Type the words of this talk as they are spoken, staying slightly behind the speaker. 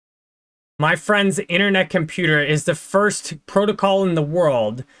My friend's internet computer is the first protocol in the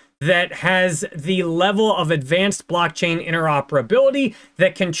world that has the level of advanced blockchain interoperability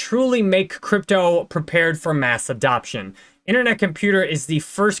that can truly make crypto prepared for mass adoption. Internet computer is the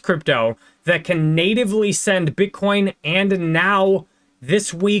first crypto that can natively send Bitcoin and now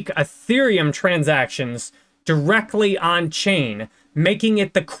this week Ethereum transactions directly on chain, making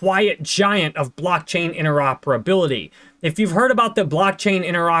it the quiet giant of blockchain interoperability. If you've heard about the blockchain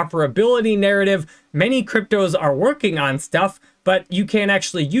interoperability narrative, many cryptos are working on stuff, but you can't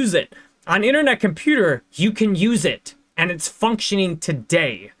actually use it. On internet computer, you can use it, and it's functioning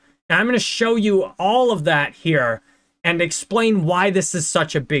today. And I'm going to show you all of that here and explain why this is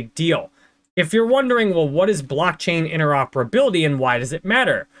such a big deal. If you're wondering, well, what is blockchain interoperability and why does it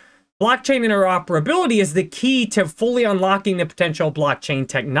matter? Blockchain interoperability is the key to fully unlocking the potential of blockchain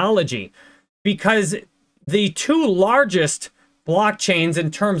technology, because the two largest blockchains in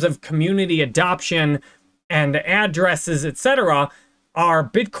terms of community adoption and addresses, etc., are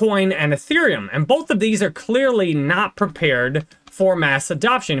Bitcoin and Ethereum. And both of these are clearly not prepared for mass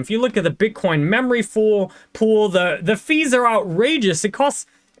adoption. If you look at the Bitcoin memory pool, the fees are outrageous. It costs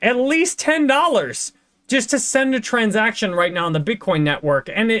at least $10 just to send a transaction right now on the Bitcoin network.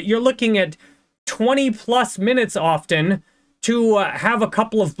 And you're looking at 20 plus minutes often to have a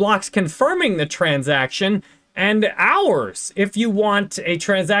couple of blocks confirming the transaction, and hours if you want a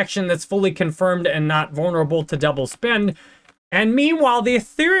transaction that's fully confirmed and not vulnerable to double spend. And meanwhile, the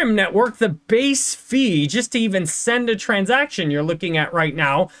Ethereum network, the base fee just to even send a transaction you're looking at right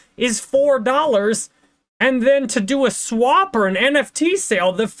now is $4. And then to do a swap or an NFT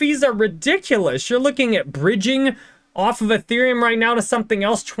sale, the fees are ridiculous. You're looking at bridging off of Ethereum right now to something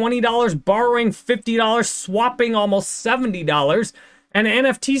else, $20, borrowing $50, swapping almost $70, and an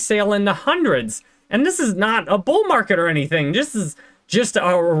NFT sale in the hundreds. And this is not a bull market or anything. This is just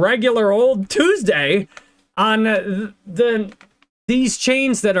a regular old Tuesday on these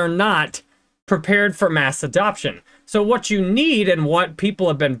chains that are not prepared for mass adoption. So what you need and what people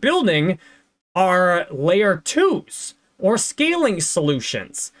have been building are layer 2s or scaling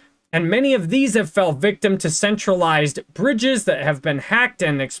solutions. And many of these have fell victim to centralized bridges that have been hacked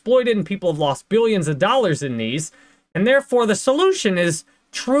and exploited, and people have lost billions of dollars in these. And therefore, the solution is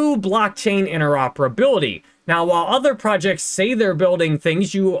true blockchain interoperability. Now, while other projects say they're building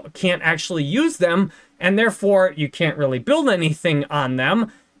things, you can't actually use them, and therefore you can't really build anything on them.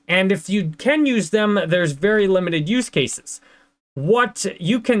 And if you can use them, there's very limited use cases. What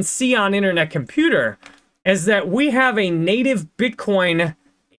you can see on internet computer is that we have a native Bitcoin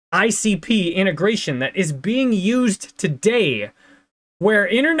ICP integration that is being used today, where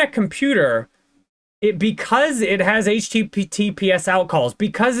internet computer, because it has HTTPS outcalls,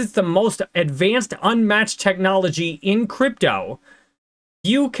 because it's the most advanced unmatched technology in crypto,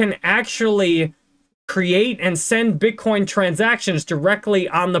 you can actually create and send Bitcoin transactions directly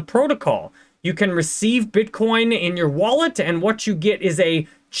on the protocol. You can receive Bitcoin in your wallet, and what you get is a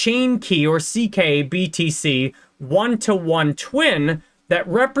chain key or ckBTC one-to-one twin that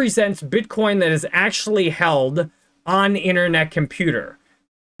represents Bitcoin that is actually held on internet computer.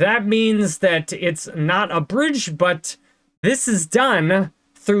 That means that it's not a bridge, but this is done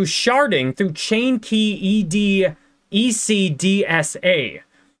through sharding, through chain key ECDSA,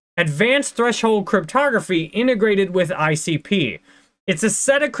 advanced threshold cryptography integrated with ICP. It's a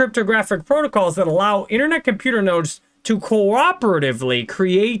set of cryptographic protocols that allow internet computer nodes to cooperatively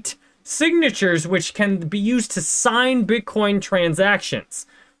create signatures which can be used to sign Bitcoin transactions,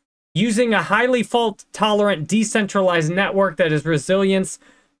 using a highly fault-tolerant decentralized network that is resilient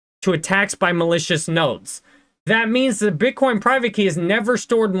to attacks by malicious nodes. That means the Bitcoin private key is never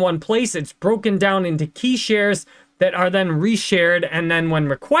stored in one place. It's broken down into key shares that are then reshared, and then when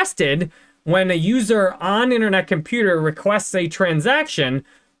requested, when a user on internet computer requests a transaction,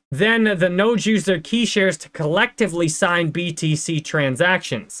 then the nodes use their key shares to collectively sign BTC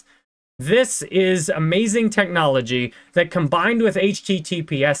transactions. This is amazing technology that, combined with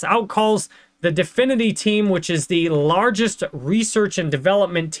HTTPS outcalls, the Dfinity team, which is the largest research and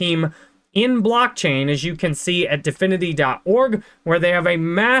development team in blockchain, as you can see at dfinity.org, where they have a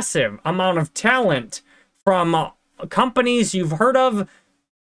massive amount of talent from companies you've heard of,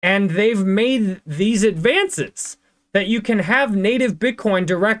 and they've made these advances that you can have native Bitcoin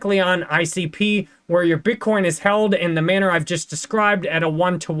directly on ICP, where your Bitcoin is held in the manner I've just described at a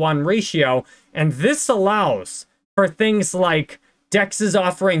one-to-one ratio. And this allows for things like DEXs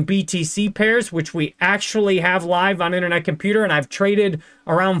offering BTC pairs, which we actually have live on internet computer, and I've traded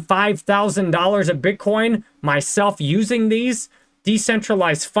around $5,000 of Bitcoin myself using these.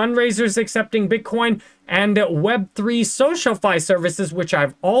 Decentralized fundraisers accepting Bitcoin, and Web3 social fi services, which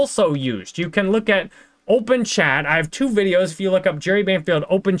I've also used. You can look at Open Chat. I have 2 videos. If you look up Jerry Banfield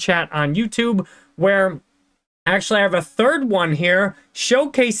Open Chat on YouTube, where actually I have a 3rd one here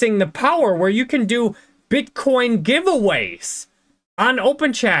showcasing the power where you can do Bitcoin giveaways on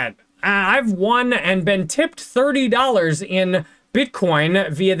Open Chat. I've won and been tipped $30 in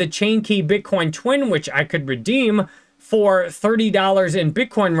Bitcoin via the ChainKey Bitcoin Twin, which I could redeem for $30 in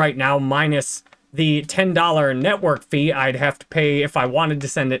Bitcoin right now, minus the $10 network fee I'd have to pay if I wanted to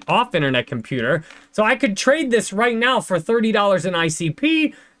send it off Internet Computer. So I could trade this right now for $30 in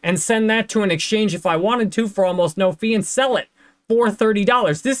ICP and send that to an exchange if I wanted to for almost no fee and sell it for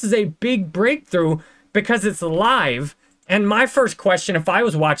 $30. This is a big breakthrough because it's live. And my first question, if I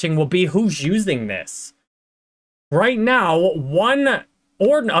was watching, will be who's using this? Right now, a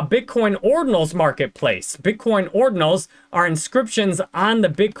Bitcoin Ordinals marketplace. Bitcoin Ordinals are inscriptions on the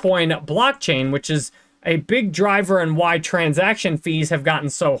Bitcoin blockchain, which is a big driver in why transaction fees have gotten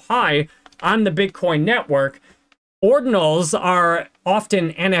so high on the Bitcoin network. Ordinals are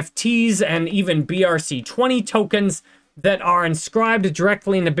often NFTs and even BRC20 tokens that are inscribed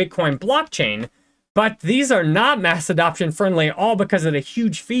directly in the Bitcoin blockchain. But these are not mass adoption friendly, all because of the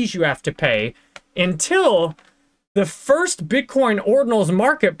huge fees you have to pay, until the first Bitcoin Ordinals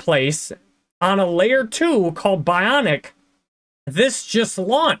marketplace on a layer 2 called Bionic. This just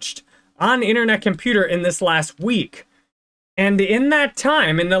launched on Internet Computer in this last week. And in that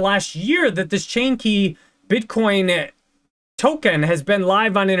time, in the last year that this ChainKey Bitcoin token has been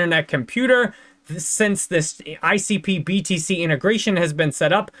live on Internet Computer, since this ICP BTC integration has been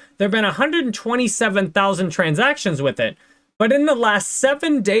set up, there have been 127,000 transactions with it. But in the last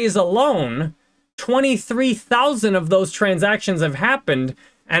 7 days alone, 23,000 of those transactions have happened,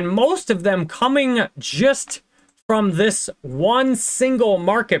 and most of them coming just from this one single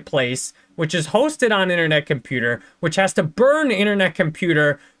marketplace, which is hosted on Internet Computer, which has to burn Internet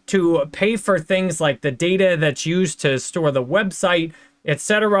Computer to pay for things like the data that's used to store the website,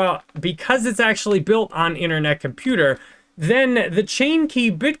 etc. Because it's actually built on Internet Computer. Then the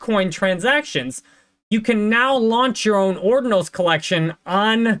ChainKey Bitcoin transactions, you can now launch your own Ordinals collection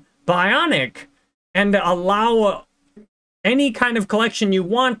on Bionic and allow any kind of collection you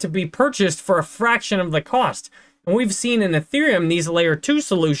want to be purchased for a fraction of the cost. And we've seen in Ethereum, these layer 2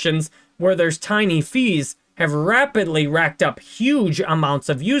 solutions where there's tiny fees have rapidly racked up huge amounts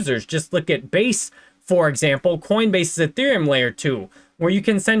of users. Just look at Base, for example. Coinbase's Ethereum layer 2, where you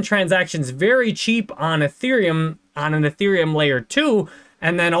can send transactions very cheap on Ethereum, on an Ethereum layer 2,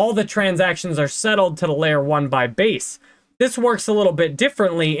 and then all the transactions are settled to the layer 1 by Base. This works a little bit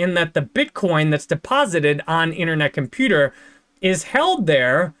differently in that the Bitcoin that's deposited on Internet Computer is held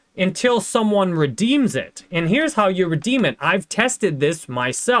there until someone redeems it. And here's how you redeem it. I've tested this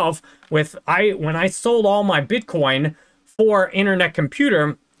myself with, when I sold all my Bitcoin for Internet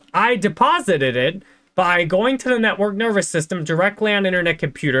Computer, I deposited it by going to the network nervous system directly on Internet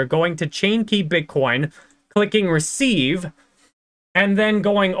Computer, going to ChainKey Bitcoin, clicking receive, and then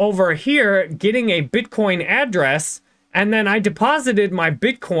going over here, getting a Bitcoin address, and then I deposited my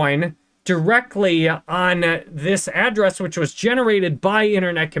Bitcoin directly on this address, which was generated by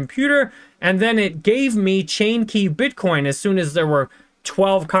Internet Computer, and then it gave me ChainKey Bitcoin as soon as there were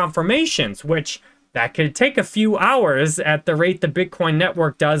 12 confirmations, which that could take a few hours at the rate the Bitcoin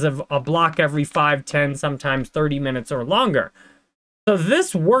network does of a block every 5, 10, sometimes 30 minutes or longer. So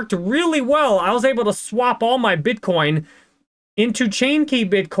this worked really well. I was able to swap all my Bitcoin into ChainKey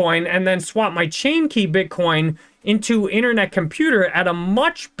Bitcoin and then swap my ChainKey Bitcoin into Internet Computer at a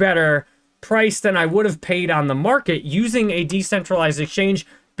much better price than I would have paid on the market using a decentralized exchange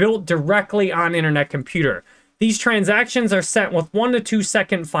built directly on Internet Computer. These transactions are sent with 1 to 2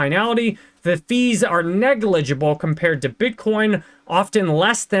 second finality. The fees are negligible compared to Bitcoin, often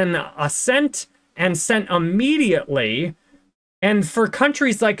less than a cent, and sent immediately. And for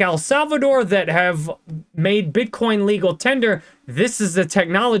countries like El Salvador that have made Bitcoin legal tender, this is the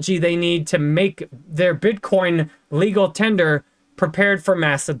technology they need to make their Bitcoin legal tender prepared for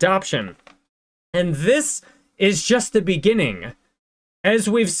mass adoption. And this is just the beginning. As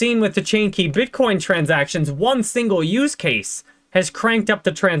we've seen with the ChainKey Bitcoin transactions, one single use case has cranked up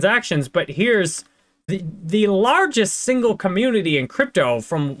the transactions, but here's the largest single community in crypto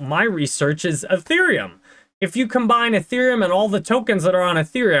from my research is Ethereum. If you combine Ethereum and all the tokens that are on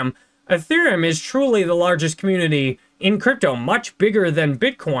Ethereum, Ethereum is truly the largest community in crypto, much bigger than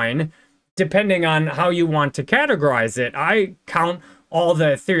Bitcoin, depending on how you want to categorize it. I count all the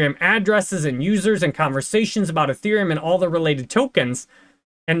Ethereum addresses and users and conversations about Ethereum and all the related tokens.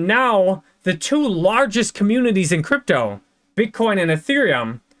 And now the 2 largest communities in crypto, Bitcoin and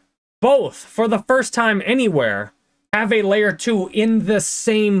Ethereum, both, for the first time anywhere, have a layer 2 in the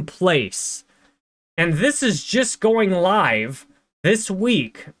same place. And this is just going live this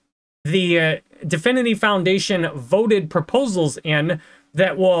week. The DFINITY Foundation voted proposals in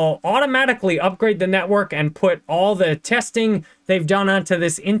that will automatically upgrade the network and put all the testing they've done onto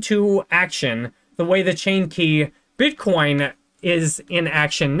this into action, the way the chain key Bitcoin is in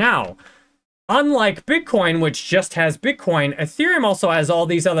action now. Unlike Bitcoin, which just has Bitcoin, Ethereum also has all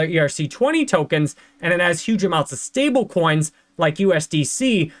these other ERC20 tokens, and it has huge amounts of stable coins like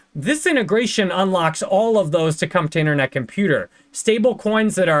USDC. This integration unlocks all of those to come to Internet Computer. Stable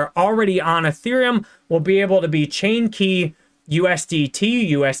coins that are already on Ethereum will be able to be chain key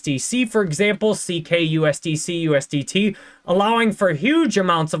USDT, USDC, for example, ckUSDC, USDT, allowing for huge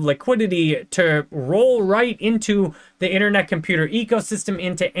amounts of liquidity to roll right into the Internet Computer ecosystem,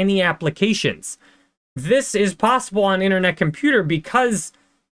 into any applications. This is possible on Internet Computer because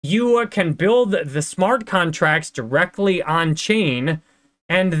you can build the smart contracts directly on chain,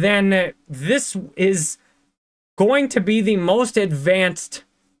 and then this is going to be the most advanced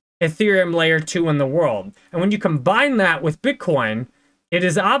Ethereum layer 2 in the world. And when you combine that with Bitcoin, it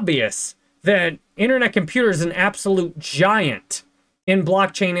is obvious that Internet Computer is an absolute giant in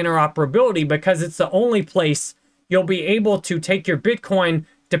blockchain interoperability, because it's the only place you'll be able to take your Bitcoin,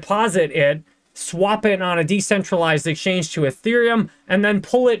 deposit it, swap it on a decentralized exchange to Ethereum, and then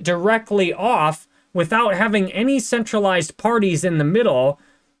pull it directly off without having any centralized parties in the middle,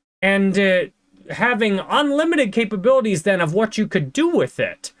 and having unlimited capabilities then of what you could do with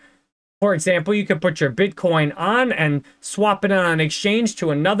it. For example, you could put your Bitcoin on and swap it on an exchange to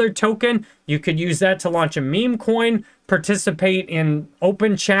another token. You could use that to launch a meme coin, participate in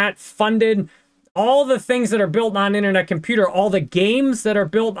open chat, funded, all the things that are built on Internet Computer, all the games that are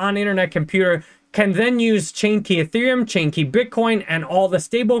built on Internet Computer can then use chain key Ethereum, chain key Bitcoin, and all the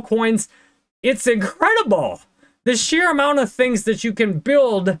stable coins. It's incredible. The sheer amount of things that you can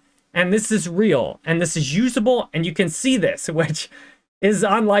build, and this is real, and this is usable, and you can see this, which is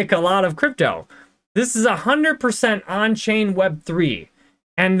unlike a lot of crypto. This is 100% on-chain Web3.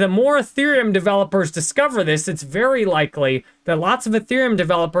 And the more Ethereum developers discover this, it's very likely that lots of Ethereum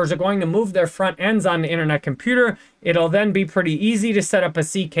developers are going to move their front ends on the Internet Computer. It'll then be pretty easy to set up a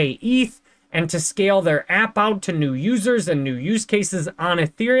ckETH and to scale their app out to new users and new use cases on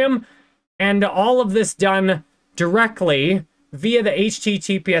Ethereum. And all of this done directly via the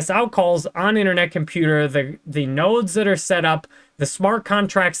HTTPS outcalls on Internet Computer, the nodes that are set up, the smart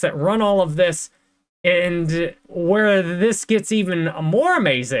contracts that run all of this. And where this gets even more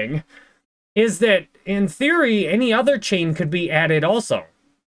amazing is that, in theory, any other chain could be added also.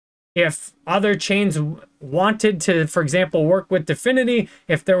 If other chains wanted to, for example, work with DFINITY,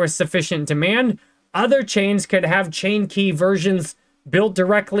 if there was sufficient demand, other chains could have chain key versions built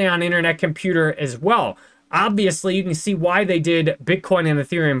directly on Internet Computer as well. Obviously, you can see why they did Bitcoin and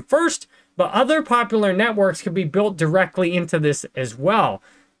Ethereum first, but other popular networks could be built directly into this as well.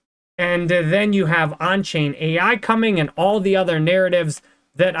 And then you have on-chain AI coming, and all the other narratives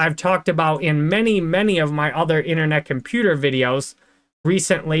that I've talked about in many, many of my other Internet Computer videos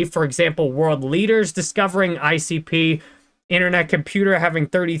recently. For example, world leaders discovering ICP, Internet Computer having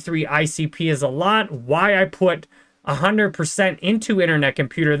 33 ICP is a lot. Why I put 100% into Internet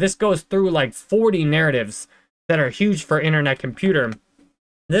Computer. This goes through like 40 narratives that are huge for Internet Computer.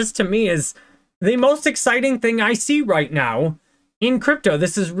 This, to me, is the most exciting thing I see right now in crypto.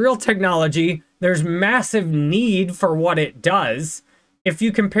 This is real technology. There's massive need for what it does. If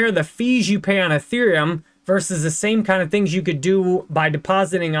you compare the fees you pay on Ethereum versus the same kind of things you could do by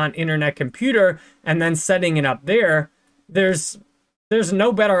depositing on Internet Computer and then setting it up there, there's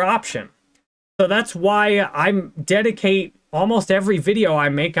no better option. So that's why I dedicate almost every video I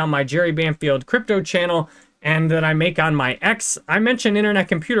make on my Jerry Banfield crypto channel and that I make on my X. I mention Internet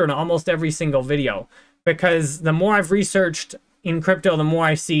Computer in almost every single video, because the more I've researched in crypto, the more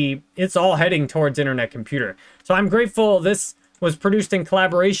I see it's all heading towards Internet Computer. So I'm grateful this was produced in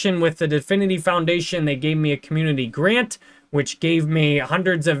collaboration with the DFINITY Foundation. They gave me a community grant, which gave me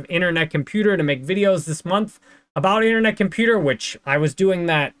hundreds of Internet Computer to make videos this month about Internet Computer, which I was doing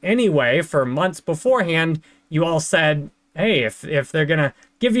that anyway for months beforehand. You all said, hey, if they're gonna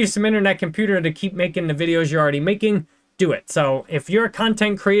give you some Internet Computer to keep making the videos you're already making, do it. So if you're a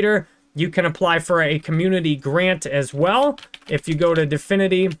content creator, you can apply for a community grant as well. If you go to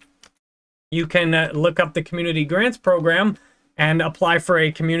DFINITY, you can look up the community grants program and apply for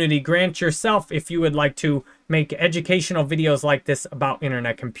a community grant yourself if you would like to make educational videos like this about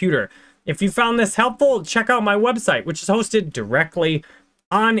Internet Computer. If you found this helpful, check out my website, which is hosted directly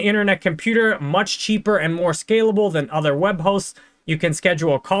on Internet Computer, much cheaper and more scalable than other web hosts. You can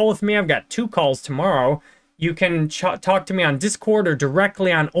schedule a call with me. I've got 2 calls tomorrow. You can talk to me on Discord or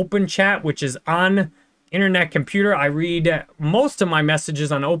directly on Open Chat, which is on Internet Computer. I read most of my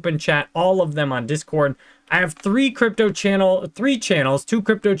messages on Open Chat, all of them on Discord. I have 3 channels, 2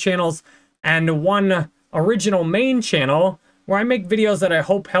 crypto channels, and 1 original main channel where I make videos that I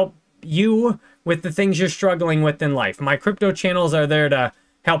hope help you with the things you're struggling with in life. My crypto channels are there to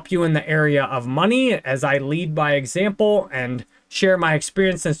help you in the area of money as I lead by example and share my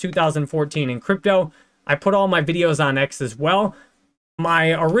experience since 2014 in crypto. I put all my videos on X as well.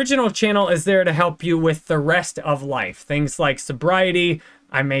 My original channel is there to help you with the rest of life. Things like sobriety.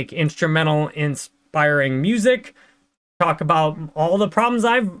 I make instrumental, inspiring music. Talk about all the problems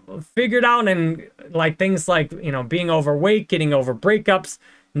I've figured out, and like things like, you know, being overweight, getting over breakups,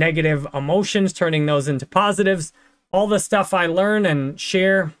 negative emotions, turning those into positives. All the stuff I learn and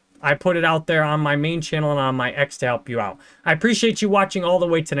share, I put it out there on my main channel and on my X to help you out. I appreciate you watching all the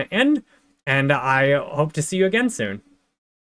way to the end, and I hope to see you again soon.